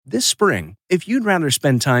This spring, if you'd rather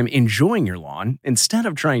spend time enjoying your lawn instead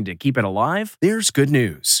of trying to keep it alive, there's good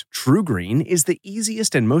news. TruGreen is the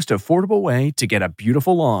easiest and most affordable way to get a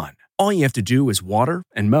beautiful lawn. All you have to do is water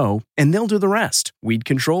and mow, and they'll do the rest. Weed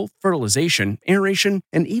control, fertilization, aeration,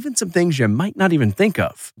 and even some things you might not even think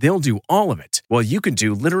of. They'll do all of it, while you can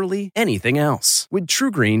do literally anything else. With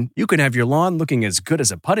TruGreen, you can have your lawn looking as good as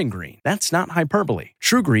a putting green. That's not hyperbole.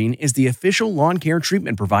 TruGreen is the official lawn care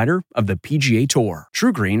treatment provider of the PGA Tour.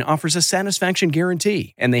 TruGreen offers a satisfaction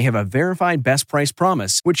guarantee, and they have a verified best price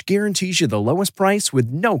promise, which guarantees you the lowest price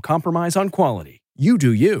with no compromise on quality. You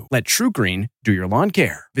do you. Let TruGreen do your lawn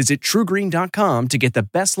care. Visit TruGreen.com to get the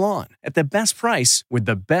best lawn at the best price with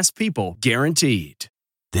the best people guaranteed.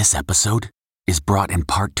 This episode is brought in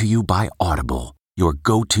part to you by Audible, your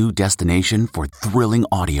go-to destination for thrilling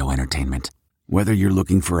audio entertainment. Whether you're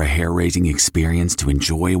looking for a hair-raising experience to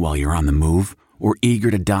enjoy while you're on the move or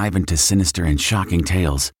eager to dive into sinister and shocking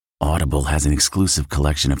tales, Audible has an exclusive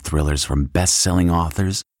collection of thrillers from best-selling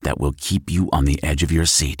authors that will keep you on the edge of your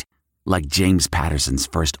seat. Like James Patterson's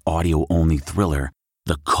first audio-only thriller,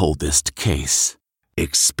 The Coldest Case.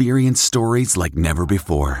 Experience stories like never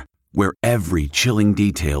before, where every chilling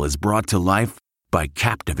detail is brought to life by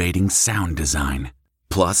captivating sound design.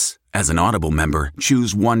 Plus, as an Audible member,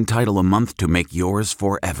 choose one title a month to make yours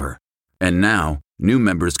forever. And now, new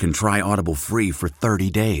members can try Audible free for 30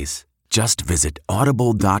 days. Just visit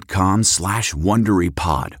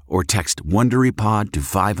audible.com/WonderyPod or text WonderyPod to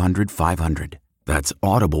 500-500. That's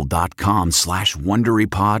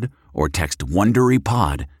audible.com/WonderyPod or text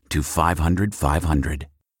WonderyPod to 500-500.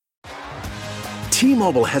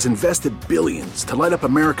 T-Mobile has invested billions to light up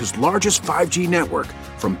America's largest 5G network,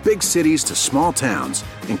 from big cities to small towns,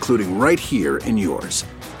 including right here in yours.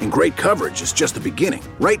 And great coverage is just the beginning.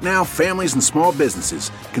 Right now, families and small businesses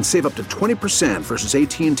can save up to 20% versus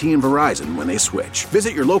AT&T and Verizon when they switch.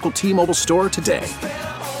 Visit your local T-Mobile store today.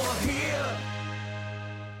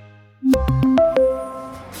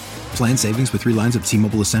 Plan savings with 3 lines of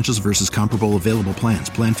T-Mobile Essentials versus comparable available plans.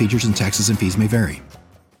 Plan features and taxes and fees may vary.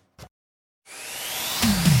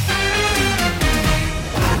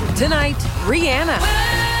 Tonight, Rihanna.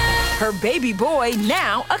 Her baby boy,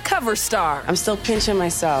 now a cover star. I'm still pinching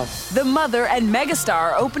myself. The mother and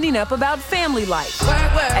megastar opening up about family life.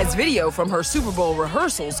 As video from her Super Bowl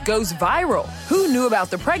rehearsals goes viral. Who knew about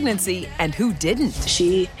the pregnancy and who didn't?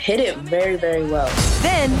 She hid it very, very well.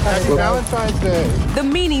 Then, Happy Valentine's Day. The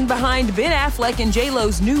meaning behind Ben Affleck and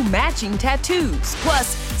J-Lo's new matching tattoos.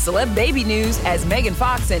 Plus, celeb baby news as Megan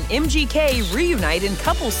Fox and MGK reunite in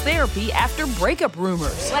couples therapy after breakup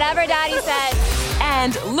rumors. Whatever Daddy said.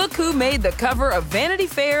 And look who made the cover of Vanity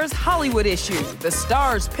Fair's Hollywood issue. The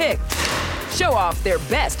stars picked. Show off their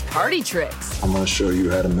best party tricks. I'm gonna show you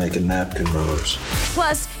how to make a napkin rose.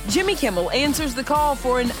 Plus, Jimmy Kimmel answers the call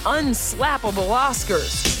for an unslappable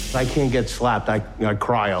Oscars. I can't get slapped. I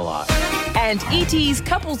cry a lot. And E.T.'s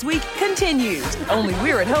Couples Week continues. Only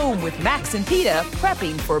we're at home with Max and Peta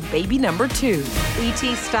prepping for baby number 2.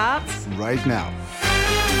 E.T. stops Right now.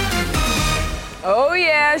 Oh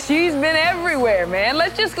yeah, she's been everywhere, man.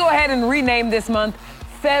 Let's just go ahead and rename this month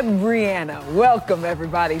Febriana. Welcome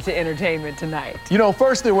everybody to Entertainment Tonight. You know,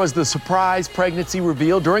 first there was the surprise pregnancy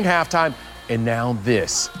reveal during halftime, and now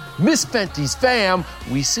this. Miss Fenty's fam,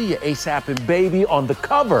 we see you ASAP and baby on the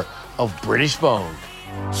cover of British Vogue.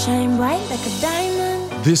 shine bright like a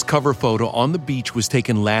diamond. This cover photo on the beach was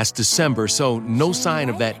taken last December, so no sign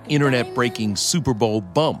of that internet-breaking Super Bowl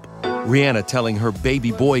bump. Rihanna telling her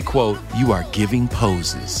baby boy, quote, "You are giving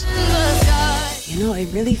poses." You know, it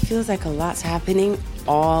really feels like a lot's happening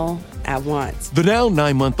all at once. The now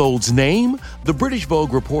 9-month-old's name? The British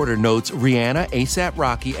Vogue reporter notes Rihanna, A$AP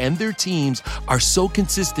Rocky, and their teams are so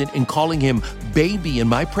consistent in calling him baby in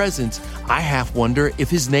my presence, I half wonder if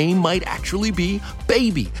his name might actually be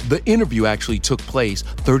Baby. The interview actually took place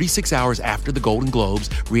 36 hours after the Golden Globes.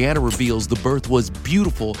 Rihanna reveals the birth was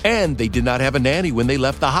beautiful and they did not have a nanny when they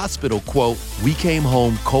left the hospital. Quote, "We came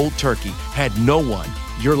home cold turkey, had no one."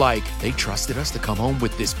 You're like, they trusted us to come home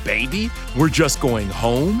with this baby? We're just going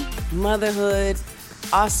home? Motherhood,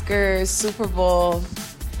 Oscars, Super Bowl.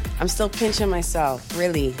 I'm still pinching myself,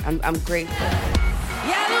 really. I'm grateful.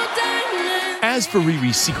 As for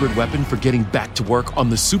Riri's secret weapon for getting back to work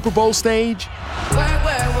on the Super Bowl stage,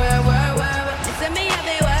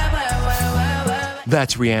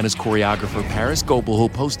 that's Rihanna's choreographer, Paris Goebel, who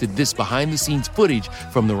posted this behind-the-scenes footage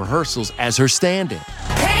from the rehearsals as her stand-in.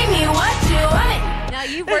 Pay me what you want. Now,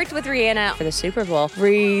 you worked with Rihanna for the Super Bowl.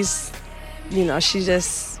 Reese, you know, she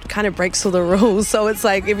just kind of breaks all the rules. So it's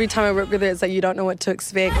like every time I work with her, it's like you don't know what to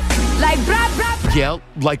expect. Like blah, blah. Yeah,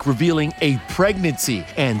 like revealing a pregnancy.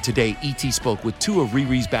 And today, E.T. spoke with two of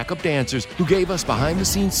Riri's backup dancers who gave us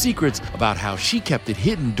behind-the-scenes secrets about how she kept it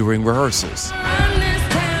hidden during rehearsals.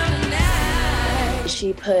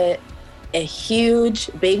 She put a huge,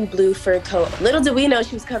 big blue fur coat. Little did we know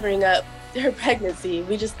she was covering up her pregnancy.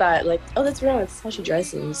 We just thought, like, oh, that's real. That's how she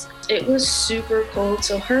dresses. It was super cold,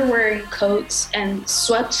 so her wearing coats and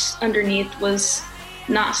sweats underneath was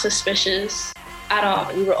not suspicious at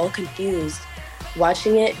all. We were all confused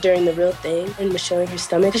watching it during the real thing and was showing her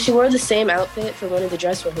stomach. She wore the same outfit for one of the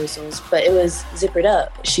dress rehearsals, but it was zippered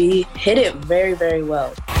up. She hid it very, very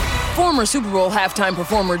well. Former Super Bowl halftime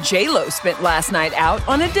performer J-Lo spent last night out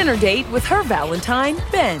on a dinner date with her Valentine,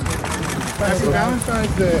 Ben. Happy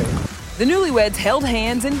Valentine's Day. The newlyweds held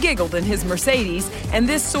hands and giggled in his Mercedes, and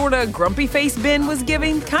this sorta grumpy face Ben was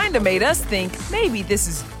giving kinda made us think maybe this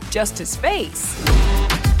is just his face.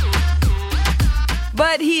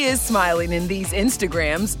 But he is smiling in these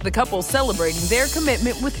Instagrams, the couple celebrating their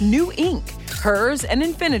commitment with new ink. Hers, an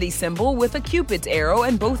infinity symbol with a Cupid's arrow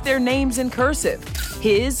and both their names in cursive.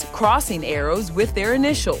 His, crossing arrows with their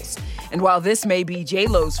initials. And while this may be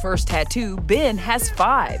J-Lo's first tattoo, Ben has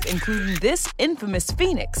 5, including this infamous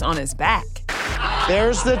phoenix on his back.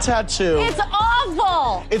 There's the tattoo. It's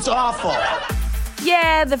awful. It's awful.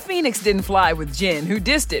 Yeah, the phoenix didn't fly with Jen, who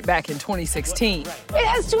dissed it back in 2016. It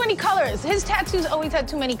has too many colors. His tattoos always had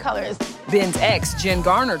too many colors. Ben's ex, Jen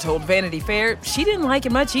Garner, told Vanity Fair she didn't like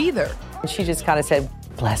it much either. She just kind of said,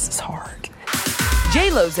 bless his heart.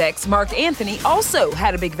 J-Lo's ex, Mark Anthony, also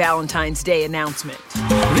had a big Valentine's Day announcement.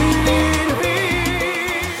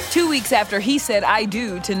 2 weeks after he said I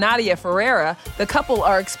do to Nadia Ferreira, the couple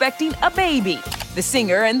are expecting a baby. The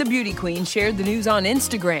singer and the beauty queen shared the news on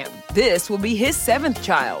Instagram. This will be his 7th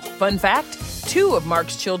child. Fun fact, 2 of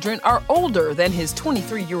Mark's children are older than his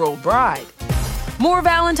 23-year-old bride. More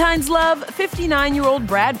Valentine's love, 59-year-old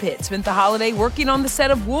Brad Pitt spent the holiday working on the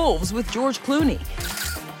set of Wolves with George Clooney.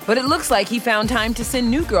 But it looks like he found time to send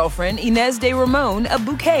new girlfriend Inez de Ramon a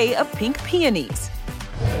bouquet of pink peonies.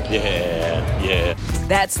 Yeah.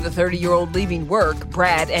 That's the 30-year-old leaving work.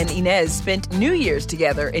 Brad and Inez spent New Year's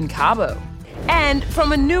together in Cabo. And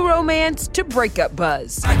from a new romance to breakup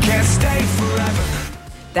buzz. I can't stay forever.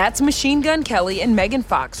 That's Machine Gun Kelly and Megan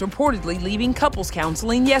Fox reportedly leaving couples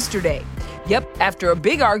counseling yesterday. Yep, after a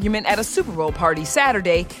big argument at a Super Bowl party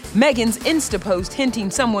Saturday, Megan's Insta post hinting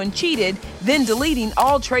someone cheated, then deleting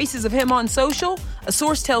all traces of him on social, a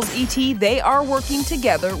source tells ET they are working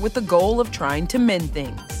together with the goal of trying to mend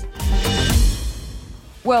things.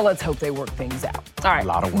 Well, let's hope they work things out. All right, a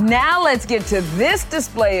lot of work. Now let's get to this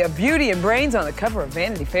display of beauty and brains on the cover of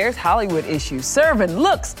Vanity Fair's Hollywood issue, serving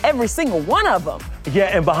looks, every single one of them.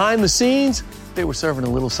 Yeah, and behind the scenes, they were serving a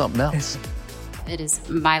little something else. It is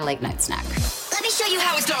my late night snack. Let me show you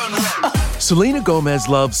how it's done. Selena Gomez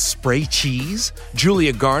loves spray cheese,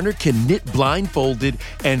 Julia Garner can knit blindfolded,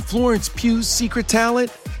 and Florence Pugh's secret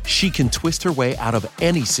talent, she can twist her way out of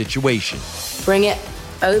any situation. Bring it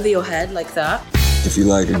over your head like that. If you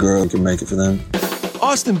like a girl, you can make it for them.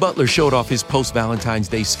 Austin Butler showed off his post-Valentine's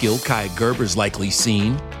Day skill Kaya Gerber's likely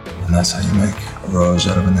seen. And that's how you make a rose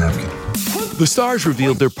out of a napkin. The stars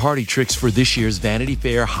revealed their party tricks for this year's Vanity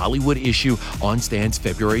Fair Hollywood issue on stands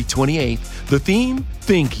February 28th. The theme?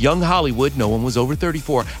 Think young Hollywood, no one was over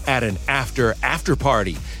 34, at an after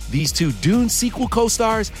party. These two Dune sequel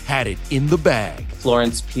co-stars had it in the bag.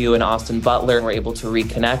 Florence Pugh and Austin Butler were able to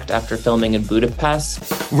reconnect after filming in Budapest.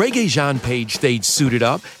 Regé-Jean Page stayed suited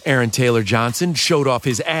up, Aaron Taylor Johnson showed off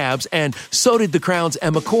his abs, and so did The Crown's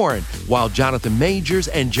Emma Corrin, while Jonathan Majors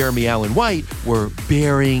and Jeremy Allen White were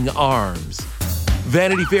bearing arms.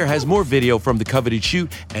 Vanity Fair has more video from the coveted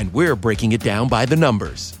shoot, and we're breaking it down by the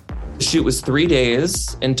numbers. The shoot was 3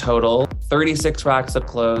 days in total, 36 racks of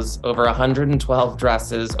clothes, over 112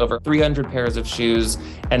 dresses, over 300 pairs of shoes,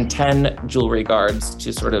 and 10 jewelry guards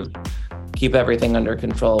to sort of keep everything under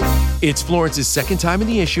control. It's Florence's second time in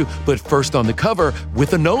the issue, but first on the cover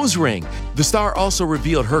with a nose ring. The star also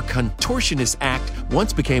revealed her contortionist act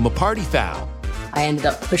once became a party foul. I ended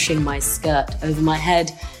up pushing my skirt over my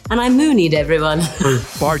head, and I moonied everyone.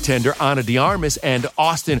 Bartender Ana de Armas and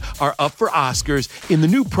Austin are up for Oscars. In the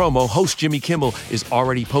new promo, host Jimmy Kimmel is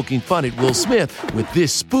already poking fun at Will Smith with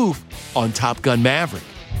this spoof on Top Gun Maverick.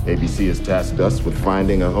 ABC has tasked us with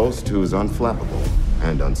finding a host who is unflappable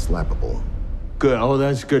and unslappable. Good. Oh,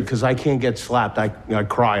 that's good, because I can't get slapped. I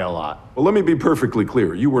cry a lot. Well, let me be perfectly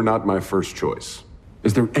clear. You were not my first choice.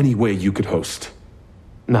 Is there any way you could host?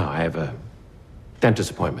 No, I have a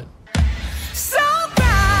dentist appointment.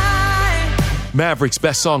 Maverick's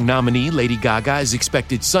Best Song nominee, Lady Gaga, is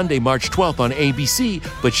expected Sunday, March 12th on ABC,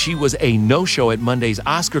 but she was a no-show at Monday's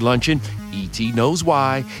Oscar luncheon. E.T. knows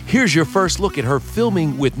why. Here's your first look at her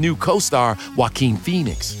filming with new co-star Joaquin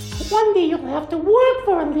Phoenix. One day you'll have to work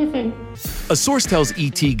for a living. A source tells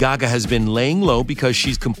E.T. Gaga has been laying low because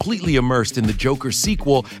she's completely immersed in the Joker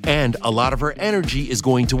sequel, and a lot of her energy is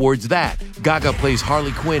going towards that. Gaga plays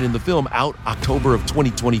Harley Quinn in the film out October of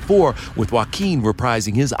 2024, with Joaquin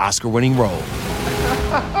reprising his Oscar-winning role.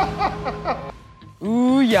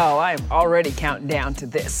 Ooh, y'all, I am already counting down to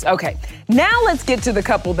this. Okay, now let's get to the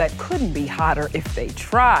couple that couldn't be hotter if they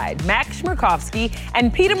tried. Max Schmerkowski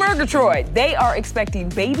and Peter Murgatroyd. They are expecting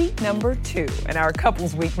baby number 2. And our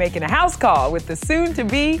couples week making a house call with the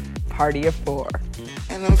soon-to-be party of 4.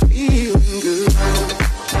 And I'm feeling good.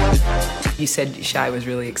 You said Shai was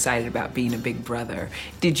really excited about being a big brother.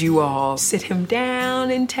 Did you all sit him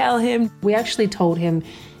down and tell him? We actually told him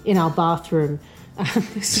in our bathroom.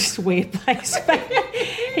 This is a weird place.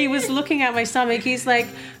 He was looking at my stomach. He's like,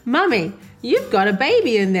 "Mummy, you've got a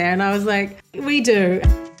baby in there." And I was like, "We do."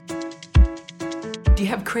 Do you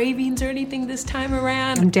have cravings or anything this time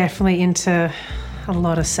around? I'm definitely into a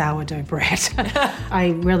lot of sourdough bread.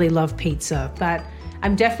 I really love pizza, but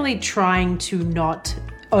I'm definitely trying to not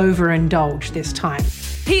overindulge this time.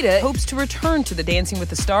 Peter hopes to return to the Dancing with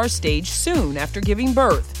the Stars stage soon after giving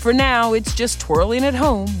birth. For now, it's just twirling at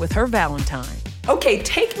home with her Valentine. Okay,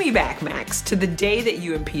 take me back, Max, to the day that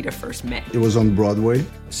you and Peter first met. It was on Broadway.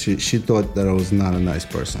 She thought that I was not a nice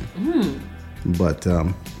person. But,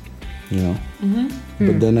 but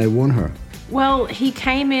then I won her. Well, he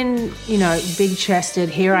came in, big-chested.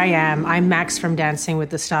 Here I am. I'm Max from Dancing with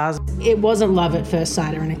the Stars. It wasn't love at first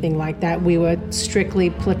sight or anything like that. We were strictly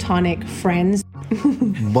platonic friends.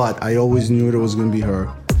 But I always knew it was going to be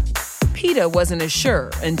her. Peter wasn't as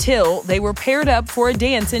sure until they were paired up for a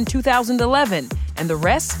dance in 2011, and the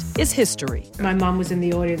rest is history. My mom was in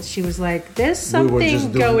the audience. She was like, "There's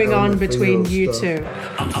something going on between you two."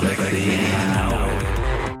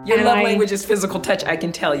 Your love language is physical touch, I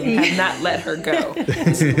can tell. You have not let her go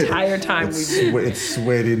this entire time we've been. It's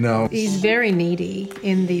sweaty now. He's very needy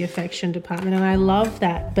in the affection department, and I love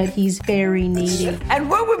that, but he's very needy. And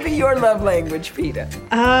what would be your love language, Peter?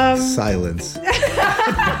 Silence.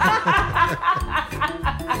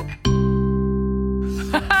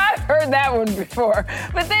 I've heard that one before,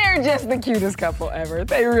 but they are just the cutest couple ever.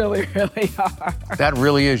 They really, really are. That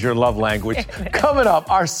really is your love language. Coming up,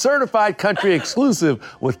 our certified country exclusive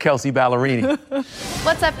with Kelsey Ballerini.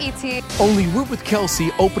 What's up, E.T.? Only Root with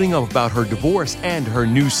Kelsey opening up about her divorce and her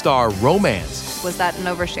new star romance. Was that an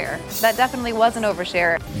overshare? That definitely was an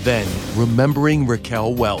overshare. Then, remembering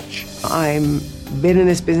Raquel Welch. I'm been in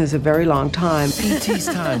this business a very long time. E.T.'s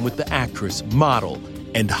time with the actress, model,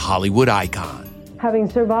 and Hollywood icon.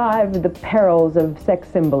 Having survived the perils of sex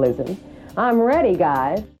symbolism, I'm ready,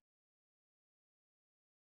 guys.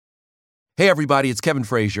 Hey, everybody, it's Kevin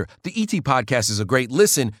Frazier. The ET Podcast is a great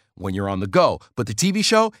listen when you're on the go, but the TV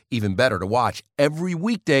show, even better to watch every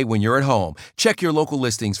weekday when you're at home. Check your local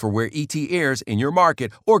listings for where ET airs in your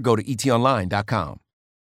market or go to etonline.com.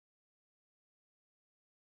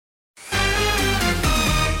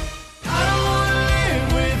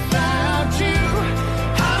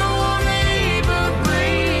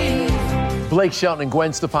 Blake Shelton and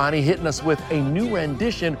Gwen Stefani hitting us with a new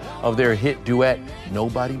rendition of their hit duet,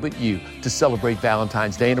 Nobody But You, to celebrate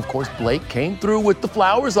Valentine's Day. And of course, Blake came through with the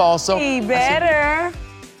flowers also. He better.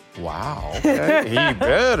 Wow, okay. He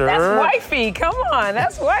better. That's wifey. Come on,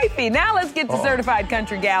 that's wifey. Now let's get to certified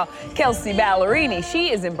country gal Kelsey Ballerini.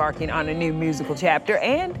 She is embarking on a new musical chapter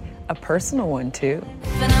and a personal one, too.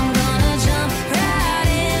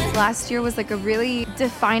 Last year was like a really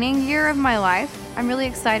defining year of my life. I'm really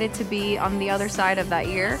excited to be on the other side of that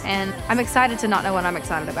year, and I'm excited to not know what I'm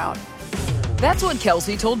excited about. That's what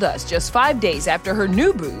Kelsey told us just 5 days after her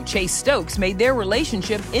new boo, Chase Stokes, made their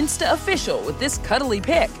relationship Insta-official with this cuddly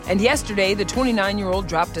pic. And yesterday, the 29-year-old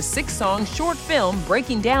dropped a 6-song short film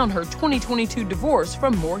breaking down her 2022 divorce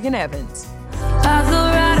from Morgan Evans. I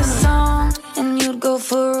could write a song and you'd go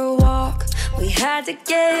for a walk. We had to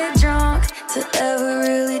get drunk to ever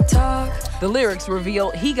really talk. The lyrics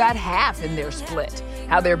reveal he got half in their split,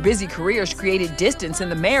 how their busy careers created distance in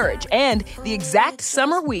the marriage, and the exact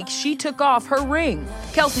summer week she took off her ring.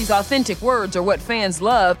 Kelsey's authentic words are what fans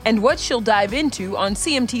love and what she'll dive into on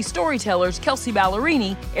CMT Storytellers Kelsey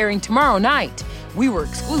Ballerini, airing tomorrow night. We were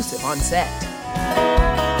exclusive on set.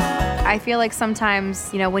 I feel like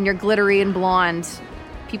sometimes, when you're glittery and blonde,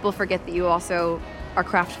 people forget that you also are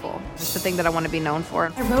craftful. It's the thing that I want to be known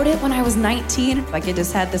for. I wrote it when I was 19. Like it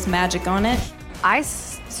just had this magic on it. I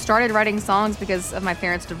started writing songs because of my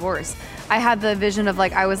parents' divorce. I had the vision of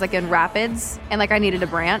I was in Rapids and I needed a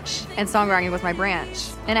branch, and songwriting was my branch.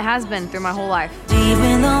 And it has been through my whole life. Deep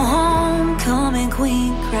in the homecoming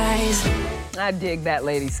queen cries. I dig that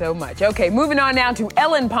lady so much. Okay, moving on now to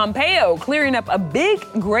Ellen Pompeo, clearing up a big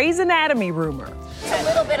Grey's Anatomy rumor. It's a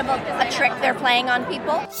little bit of a trick they're playing on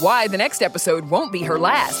people. Why the next episode won't be her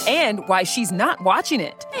last, and why she's not watching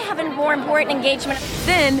it. I have a more important engagement.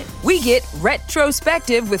 Then we get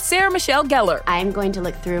retrospective with Sarah Michelle Gellar. I'm going to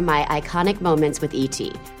look through my iconic moments with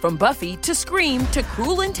E.T. From Buffy to Scream to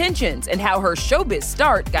Cruel Intentions, and how her showbiz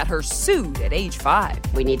start got her sued at age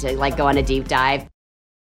 5. We need to go on a deep dive.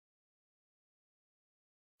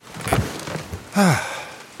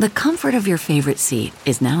 The comfort of your favorite seat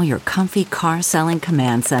is now your comfy car-selling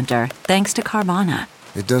command center, thanks to Carvana.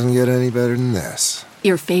 It doesn't get any better than this.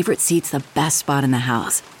 Your favorite seat's the best spot in the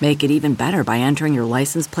house. Make it even better by entering your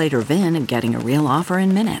license plate or VIN and getting a real offer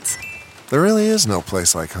in minutes. There really is no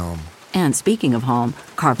place like home. And speaking of home,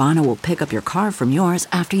 Carvana will pick up your car from yours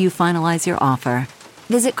after you finalize your offer.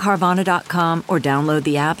 Visit Carvana.com or download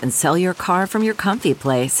the app and sell your car from your comfy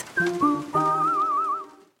place.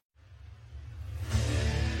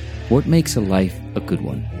 What makes a life a good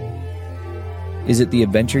one? Is it the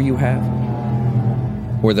adventure you have?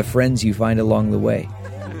 Or the friends you find along the way?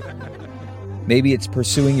 Maybe it's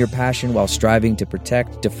pursuing your passion while striving to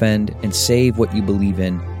protect, defend, and save what you believe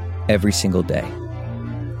in every single day.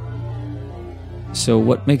 So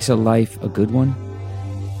what makes a life a good one?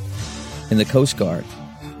 In the Coast Guard,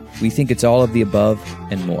 we think it's all of the above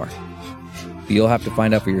and more. But you'll have to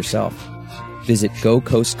find out for yourself. Visit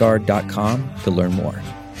gocoastguard.com to learn more.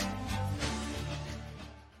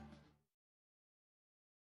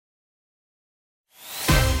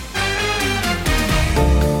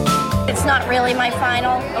 It's not really my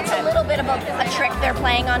final. It's a little bit of a trick they're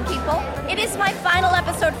playing on people. It is my final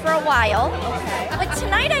episode for a while. But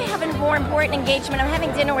tonight I have a more important engagement. I'm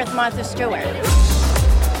having dinner with Martha Stewart.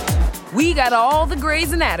 We got all the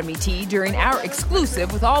Grey's Anatomy tea during our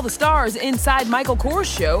exclusive with all the stars inside Michael Kors'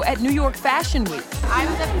 show at New York Fashion Week. I'm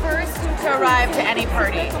the first to arrive to any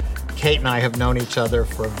party. Kate and I have known each other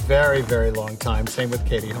for a very, very long time. Same with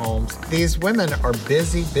Katie Holmes. These women are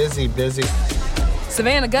busy, busy, busy.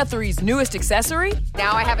 Savannah Guthrie's newest accessory?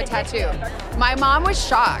 Now I have a tattoo. My mom was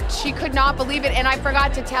shocked. She could not believe it, and I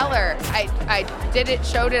forgot to tell her. I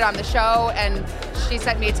showed it on the show, and she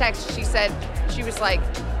sent me a text. She was like,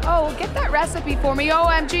 oh, get that recipe for me.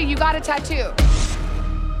 OMG, you got a tattoo.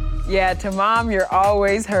 Yeah, to mom, you're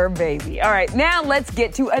always her baby. All right, now let's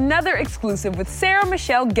get to another exclusive with Sarah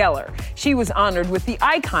Michelle Gellar. She was honored with the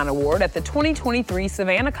Icon Award at the 2023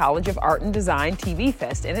 Savannah College of Art and Design TV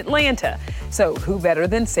Fest in Atlanta. So who better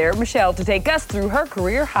than Sarah Michelle to take us through her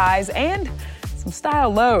career highs and some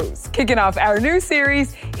style lows? Kicking off our new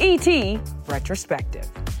series, E.T. Retrospective.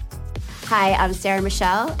 Hi, I'm Sarah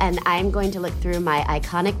Michelle, and I'm going to look through my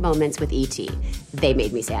iconic moments with E.T. They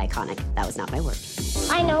made me say iconic. That was not my word.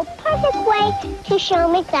 I know a perfect way to show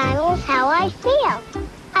McDonald's how I feel.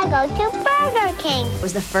 I go to Burger King. It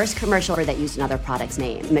was the first commercial that used another product's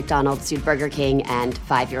name. McDonald's sued Burger King and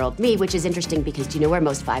 5-year-old me, which is interesting because do you know where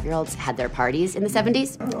most 5-year-olds had their parties in the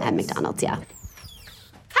 70s? At McDonald's, yeah.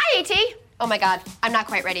 Hi, E.T. Oh my God, I'm not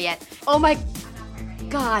quite ready yet. Oh my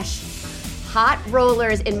gosh. Hot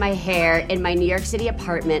rollers in my hair in my New York City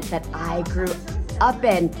apartment that I grew up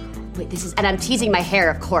in. Wait, and I'm teasing my hair,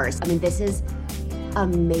 of course. I mean, this is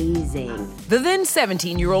amazing. The then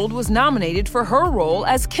 17-year-old was nominated for her role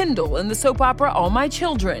as Kendall in the soap opera All My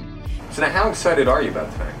Children. So now, how excited are you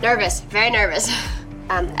about tonight? Nervous, very nervous.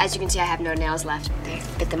 As you can see, I have no nails left. I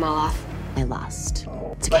bit them all off. I lost.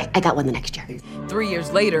 It's okay, I got one the next year. 3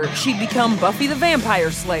 years later, she'd become Buffy the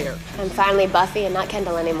Vampire Slayer. I'm finally Buffy and not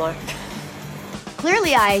Kendall anymore.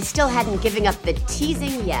 Clearly, I still hadn't given up the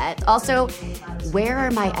teasing yet. Also, where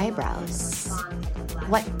are my eyebrows?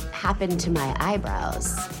 What happened to my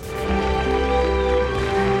eyebrows?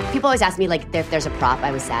 People always ask me, if there's a prop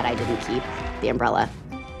I was sad I didn't keep. The umbrella.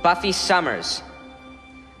 Buffy Summers,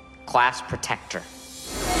 class protector.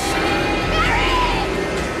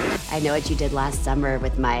 I know what you did last summer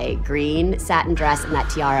with my green satin dress and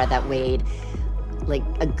that tiara that weighed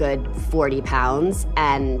a good 40 pounds.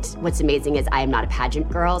 And what's amazing is I am not a pageant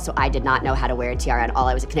girl, so I did not know how to wear a tiara, and all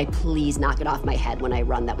I was can I please knock it off my head when I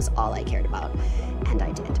run? That was all I cared about, and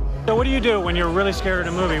I did. So what do you do when you're really scared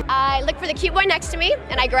in a movie? I look for the cute boy next to me,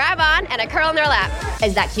 and I grab on, and I curl in their lap.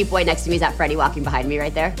 Is that cute boy next to me, is that Freddie walking behind me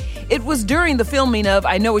right there? It was during the filming of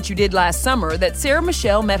I Know What You Did Last Summer that Sarah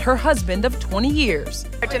Michelle met her husband of 20 years.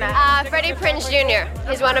 Freddie Prinze Jr.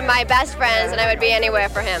 He's one of my best friends, and I would be anywhere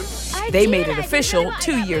for him. They made it official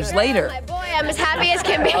 2 years later. am as happy as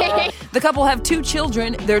can be. The couple have 2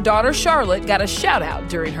 children. Their daughter, Charlotte, got a shout-out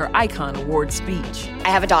during her Icon Award speech. I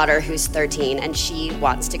have a daughter who's 13, and she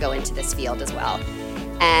wants to go into this field as well.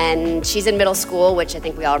 And she's in middle school, which I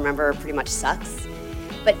think we all remember pretty much sucks.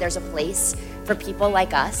 But there's a place for people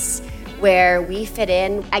like us where we fit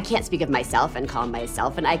in. I can't speak of myself and call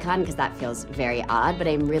myself an icon because that feels very odd, but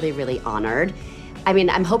I'm really, really honored. I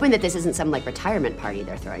mean, I'm hoping that this isn't some like retirement party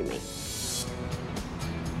they're throwing me.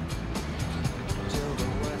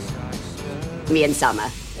 Me and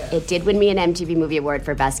Selma. It did win me an MTV Movie Award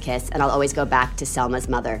for Best Kiss, and I'll always go back to Selma's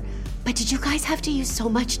mother. But did you guys have to use so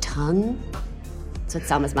much tongue? That's what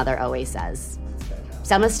Selma's mother always says.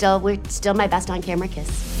 We're still my best on-camera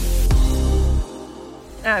kiss.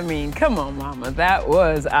 I mean, come on, Mama. That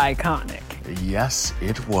was iconic. Yes,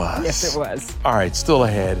 it was. Yes, it was. All right, still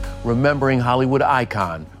ahead, remembering Hollywood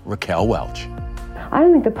icon Raquel Welch. I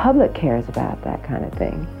don't think the public cares about that kind of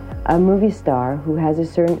thing. A movie star who has a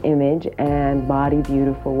certain image and body,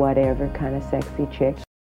 beautiful, whatever, kind of sexy chick.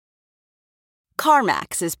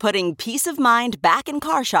 CarMax is putting peace of mind back in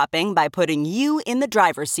car shopping by putting you in the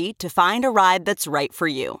driver's seat to find a ride that's right for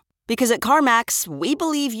you. Because at CarMax, we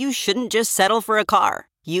believe you shouldn't just settle for a car.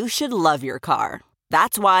 You should love your car.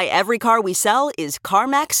 That's why every car we sell is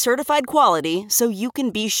CarMax certified quality, so you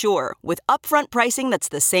can be sure with upfront pricing that's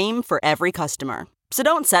the same for every customer. So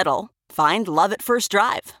don't settle. Find love at first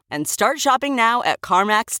drive and start shopping now at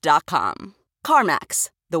CarMax.com. CarMax,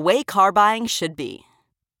 the way car buying should be.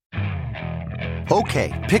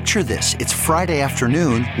 Okay, picture this. It's Friday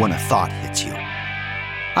afternoon when a thought hits you.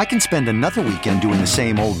 I can spend another weekend doing the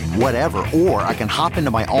same old whatever, or I can hop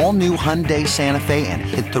into my all-new Hyundai Santa Fe and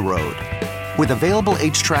hit the road. With available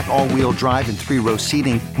H-Track all-wheel drive and 3-row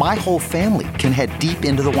seating, my whole family can head deep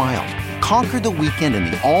into the wild. Conquer the weekend in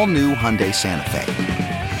the all-new Hyundai Santa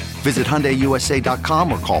Fe. Visit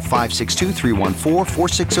HyundaiUSA.com or call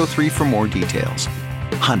 562-314-4603 for more details.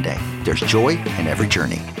 Hyundai, there's joy in every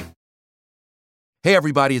journey. Hey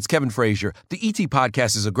everybody, it's Kevin Frazier. The ET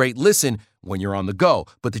Podcast is a great listen when you're on the go,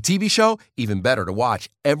 but the TV show, even better to watch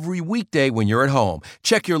every weekday when you're at home.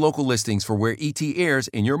 Check your local listings for where ET airs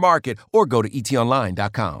in your market or go to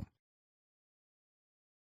etonline.com.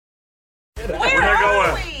 Where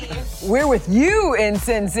are we? We're with you in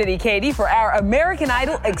Sin City, Katie, for our American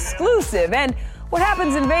Idol exclusive. And what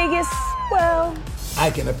happens in Vegas, well... I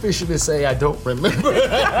can officially say I don't remember.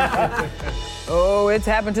 Oh, it's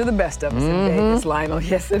happened to the best of us in Vegas, Lionel.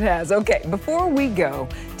 Yes, it has. Okay, before we go,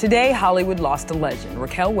 today Hollywood lost a legend,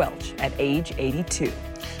 Raquel Welch, at age 82.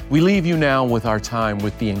 We leave you now with our time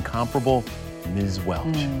with the incomparable Ms.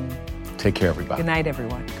 Welch. Take care, everybody. Good night,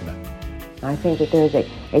 everyone. Good night. I think that there's a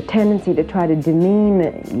tendency to try to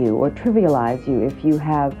demean you or trivialize you if you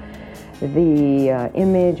have the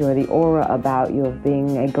image or the aura about you of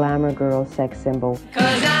being a glamour girl sex symbol.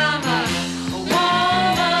 'Cause I'm a woman.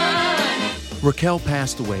 Raquel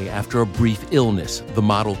passed away after a brief illness. The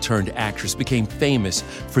model turned actress became famous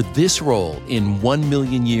for this role in 1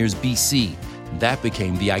 Million Years BC. That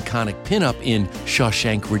became the iconic pinup in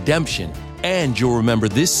Shawshank Redemption. And you'll remember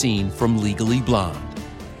this scene from Legally Blonde.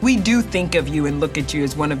 We do think of you and look at you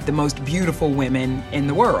as one of the most beautiful women in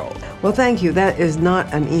the world. Well, thank you. That is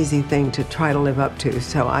not an easy thing to try to live up to.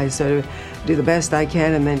 So I sort of do the best I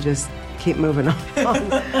can and then just keep moving on.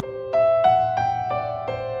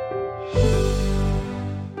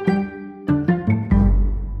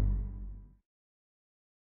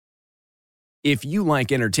 If you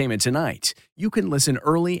like Entertainment Tonight, you can listen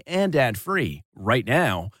early and ad-free right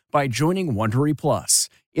now by joining Wondery Plus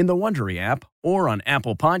in the Wondery app or on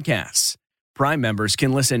Apple Podcasts. Prime members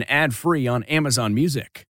can listen ad-free on Amazon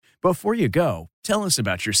Music. Before you go, tell us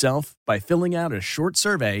about yourself by filling out a short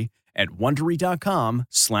survey at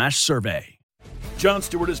Wondery.com/survey. Jon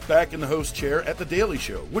Stewart is back in the host chair at The Daily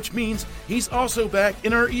Show, which means he's also back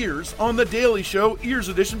in our ears on The Daily Show Ears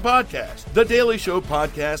Edition podcast. The Daily Show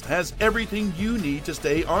podcast has everything you need to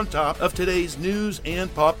stay on top of today's news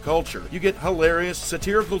and pop culture. You get hilarious,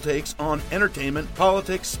 satirical takes on entertainment,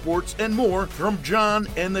 politics, sports, and more from Jon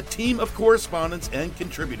and the team of correspondents and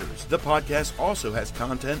contributors. The podcast also has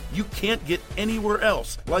content you can't get anywhere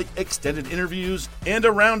else, like extended interviews and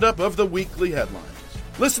a roundup of the weekly headlines.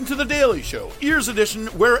 Listen to The Daily Show, Ears Edition,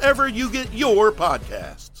 wherever you get your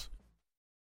podcasts.